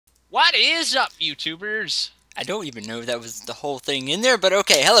What is up, YouTubers? I don't even know if that was the whole thing in there, but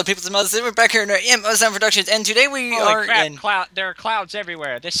okay. Hello, people. We're back here in our Sound Productions, and today we Holy crap, there are clouds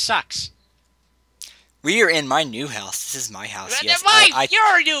everywhere. This sucks. We are in my new house. This is my house. Yes,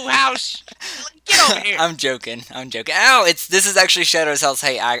 your new house. Get over here. I'm joking. Ow! This is actually Shadow's house.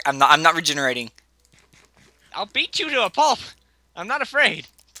 Hey, I'm not regenerating. I'll beat you to a pulp. I'm not afraid.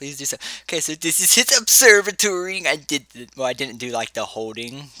 Please do so. Okay, so this is his observatory. I didn't do like the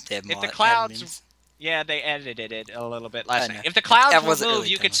holding. If the clouds. Admins. Yeah, they edited it a little bit last night. If the clouds would move, really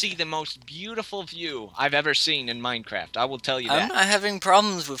you could see the most beautiful view I've ever seen in Minecraft. I will tell you that. I'm not having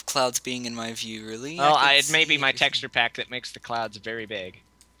problems with clouds being in my view, really. Well, it may be my texture pack that makes the clouds very big.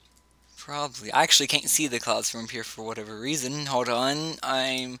 Probably. I actually can't see the clouds from here for whatever reason. Hold on.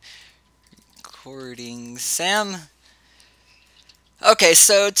 I'm recording Sam. Okay,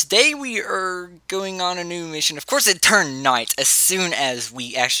 so today we are going on a new mission. Of course, it turned night as soon as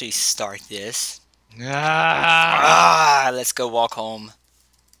we actually start this. Let's go walk home.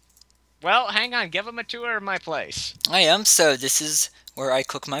 Well, hang on. Give them a tour of my place. I am. So this is where I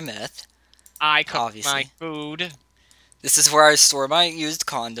cook my meth. I cook my food. This is where I store my used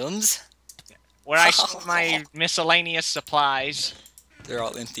condoms. Where I store my miscellaneous supplies. They're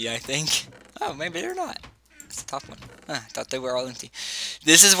all empty, I think. Oh, maybe they're not. That's the top one. I thought they were all empty.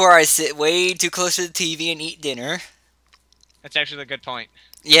 This is where I sit way too close to the TV and eat dinner. That's actually a good point.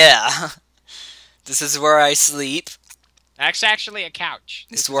 Yeah. This is where I sleep. That's actually a couch.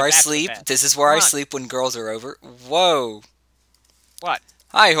 This is where I sleep. This is where I sleep when girls are over. Whoa. What?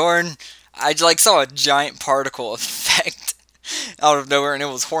 Hi, Horn. I saw a giant particle effect out of nowhere, and it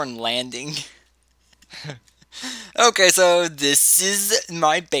was Horn landing. Okay, so this is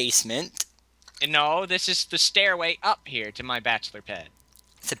my basement. No, this is the stairway up here to my bachelor pad.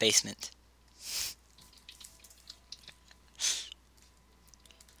 It's a basement.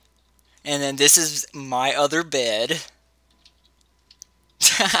 And then this is my other bed.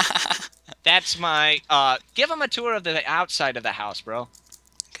 That's my, give them a tour of the outside of the house, bro.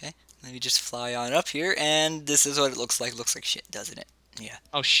 Okay, let me just fly on up here, and this is what it looks like. It looks like shit, doesn't it? Yeah.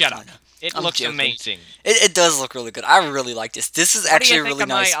 Oh, shut up. It looks amazing. It does look really good. I really like this. This is actually a really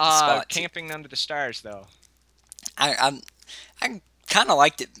nice spot. Camping under the stars, though. I kind of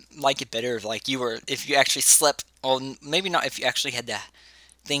like it better if you actually slept. Well, maybe not if you actually had the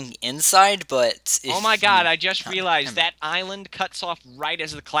thing inside, but if oh my god, I just realized that island cuts off right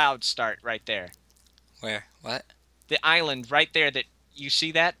as the clouds start right there. Where? What? The island right there that you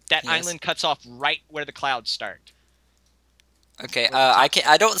see that? That island cuts off right where the clouds start. Okay,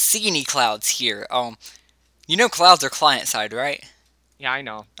 I don't see any clouds here. You know clouds are client side, right? Yeah, I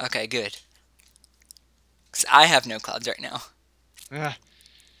know. Okay, good. 'Cause I have no clouds right now.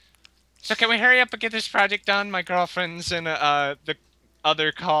 So can we hurry up and get this project done? My girlfriend's in the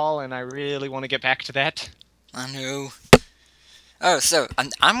other call, and I really want to get back to that. I know. Oh, so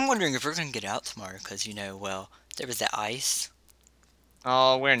I'm wondering if we're gonna get out tomorrow, because well, there was that ice.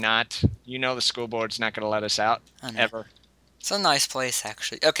 Oh, we're not. You know the school board's not gonna let us out ever. It's a nice place,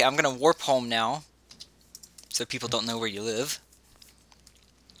 actually. Okay, I'm gonna warp home now, so people don't know where you live.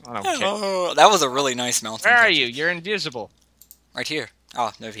 I don't care. That was a really nice mountain. Where are you? You're invisible. Right here.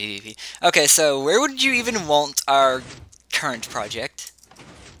 Oh, no PvP. Okay, so where would you even want our current project?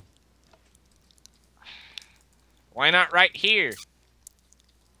 Why not right here?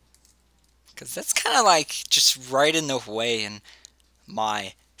 Because that's kind of just right in the way in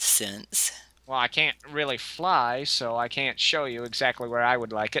my sense. Well, I can't really fly, so I can't show you exactly where I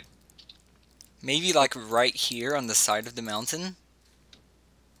would like it. Maybe right here on the side of the mountain?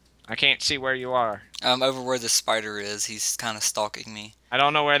 I can't see where you are. Over where the spider is. He's kind of stalking me. I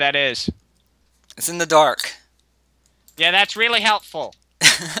don't know where that is. It's in the dark. Yeah, that's really helpful.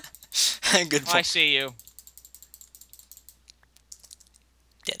 Good point. I see you.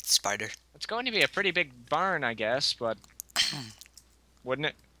 Dead spider. It's going to be a pretty big barn, I guess, but wouldn't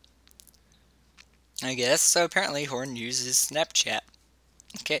it? I guess. So apparently Horn uses Snapchat.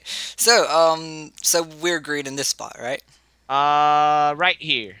 Okay. So we're agreed in this spot, right? Right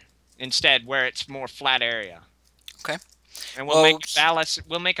here. Instead, where it's more flat area. Okay. And we'll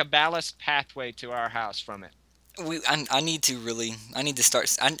make a ballast pathway to our house from it. I need to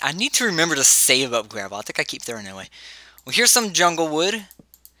start. I need to remember to save up gravel. I think I keep throwing it away. Well, here's some jungle wood,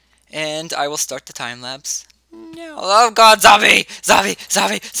 and I will start the time lapse. No. Oh God! Zombie! Zombie!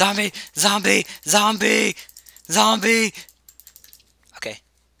 Zombie! Zombie! Zombie! Zombie! Zombie! Okay,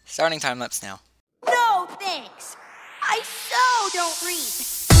 starting time lapse now. No thanks. I so don't read.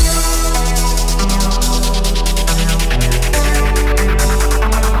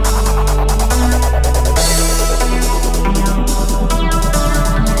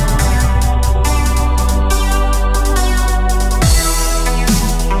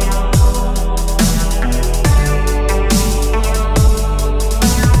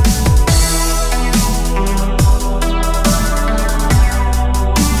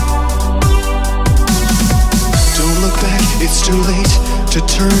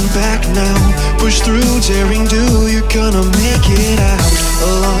 to turn back now. Push through, daring do, you're gonna make it out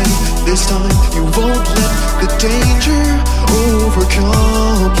alive. This time you won't let the danger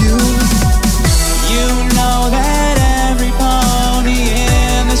overcome you. You know that every pony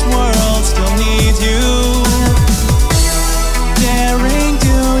in this world still needs you. Daring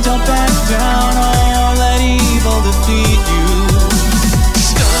do, don't back down or let evil defeat you.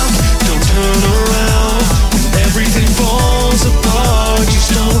 Stop, don't turn around. When everything falls apart,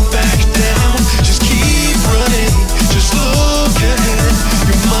 just don't back down. Just keep running, just look ahead.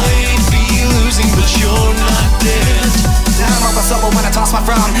 You might be losing, but you're not dead. Now I'm over sober when I toss my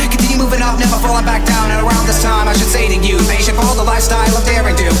frown. Continue moving up, never falling back down. And around this time I should say to you that you should follow the lifestyle of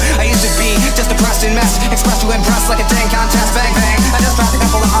daring do. I used to be just depressed and messed, expressed to impress like a dang contest. Bang bang, I just dropped a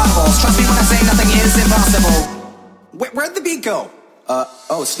couple of audibles. Trust me when I say nothing is impossible. Where'd the beat go?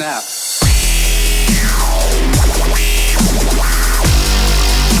 Oh snap.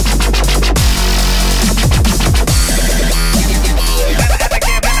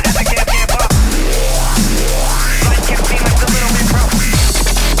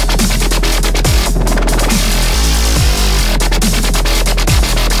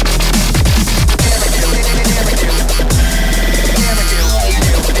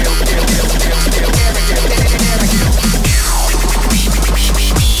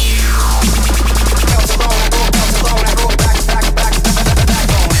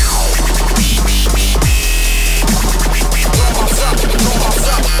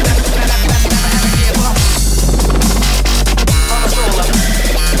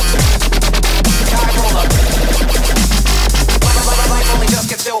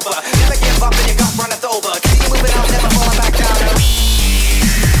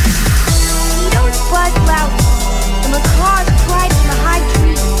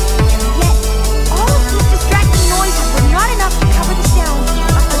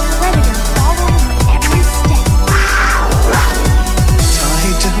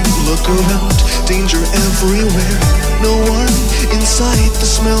 Danger everywhere, no one in sight. The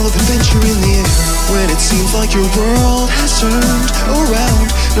smell of adventure in the air. When it seems like your world has turned around,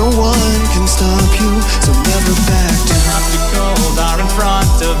 no one can stop you, so never back down. Obstacles are in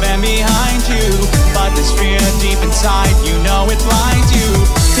front of and behind you, but this fear deep inside, you know it blinds you.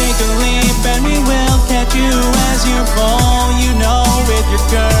 Take a leap and we will catch you as you fall. You know with your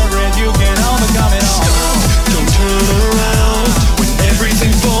courage you can overcome it all. Stop, don't turn around. When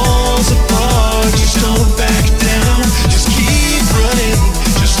everything falls apart, just don't back down. Just keep running,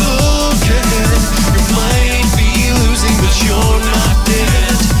 just look ahead. You might be losing, but you're not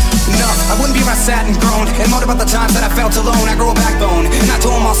dead. No, I wouldn't be where I sat and grown and moaned about the times that I felt alone. I grew a backbone and I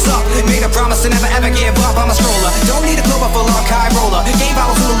told myself, made a promise to never ever give up. I'm a stroller, don't need a clover for luck, high roller. Game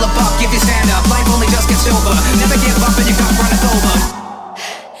bottles full of buck, if you stand up, life only just gets over. Never give up and your cup runneth over.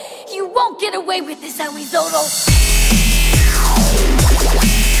 You won't get away with this, Aviators.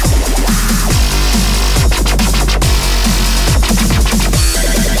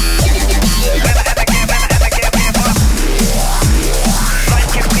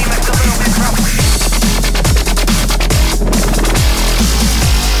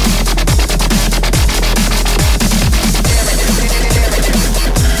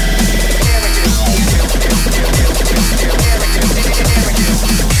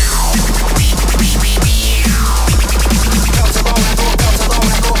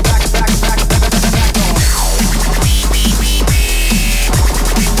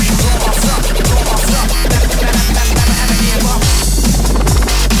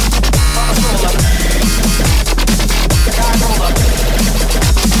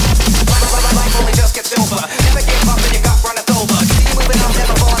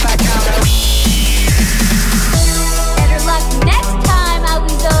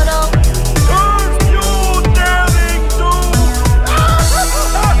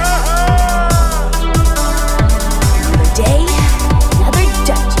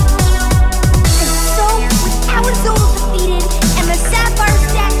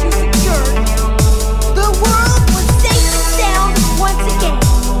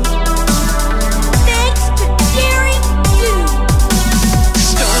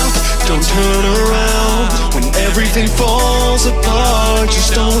 Everything falls apart,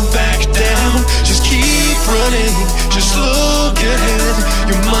 just don't back down. Just keep running, just look ahead.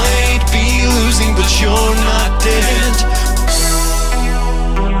 You might be losing, but you're not dead.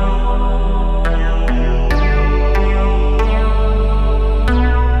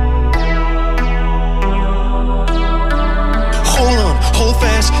 Hold on, hold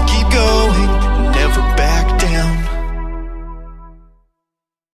fast, keep going, never back down.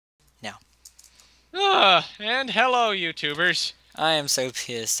 Now. And hello, YouTubers. I am so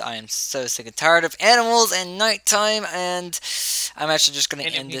pissed. I am so sick and tired of animals and nighttime, and I'm actually just gonna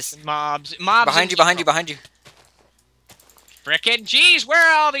end Enemies this. and mobs. Behind you, behind you, behind you. Frickin' jeez, where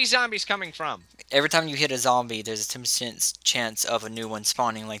are all these zombies coming from? Every time you hit a zombie, there's a 10% chance of a new one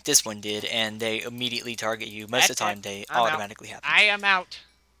spawning like this one did, and they immediately target you. Most of the time, they I'm out. automatically happen. I am out.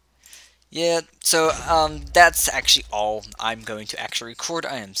 Yeah, so that's actually all I'm going to actually record.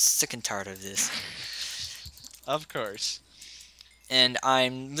 I am sick and tired of this. Of course. And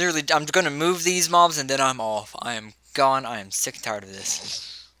I'm going to move these mobs, and then I'm off. I am gone. I am sick and tired of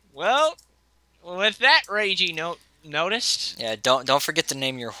this. Well, with that ragey noticed. Yeah, don't forget to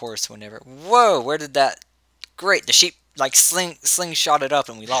name your horse whenever. Whoa, where did that? Great, the sheep like slingshot it up,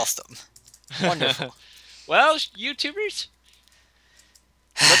 and we lost them. Wonderful. Well, YouTubers,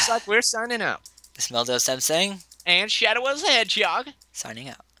 looks like we're signing out. This Meldo Sam saying, And Shadow was the Hedgehog signing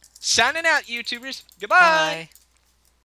out. signing out. YouTubers, goodbye. Bye.